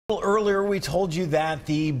Well, earlier we told you that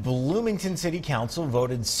the Bloomington City Council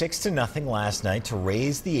voted 6-0 last night to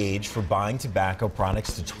raise the age for buying tobacco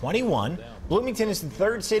products to 21. Bloomington is the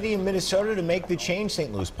third city in Minnesota to make the change.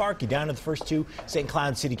 St. Louis Park, you down to the first two. St.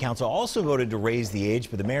 Cloud City Council also voted to raise the age,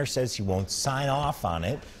 but the mayor says he won't sign off on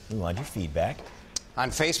it. We want your feedback. On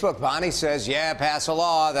Facebook, Bonnie says, yeah, pass a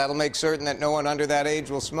law. That'll make certain that no one under that age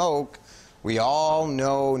will smoke. We all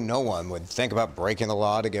know no one would think about breaking the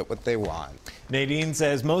law to get what they want. Nadine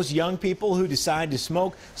says most young people who decide to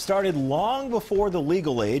smoke started long before the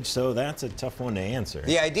legal age, so that's a tough one to answer.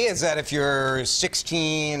 The idea is that if you're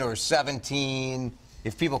 16 or 17,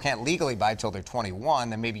 if people can't legally buy till they're 21,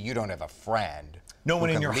 then maybe you don't have a friend. No one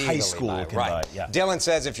in your high school can buy it. Yeah. Dylan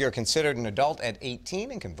says if you're considered an adult at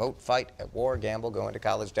 18 and can vote, fight at war, gamble, go into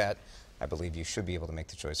college debt, I believe you should be able to make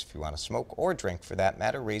the choice if you want to smoke or drink for that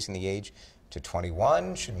matter. Raising the age to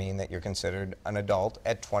 21 should mean that you're considered an adult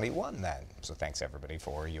at 21 then. So thanks everybody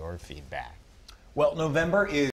for your feedback. Well, November is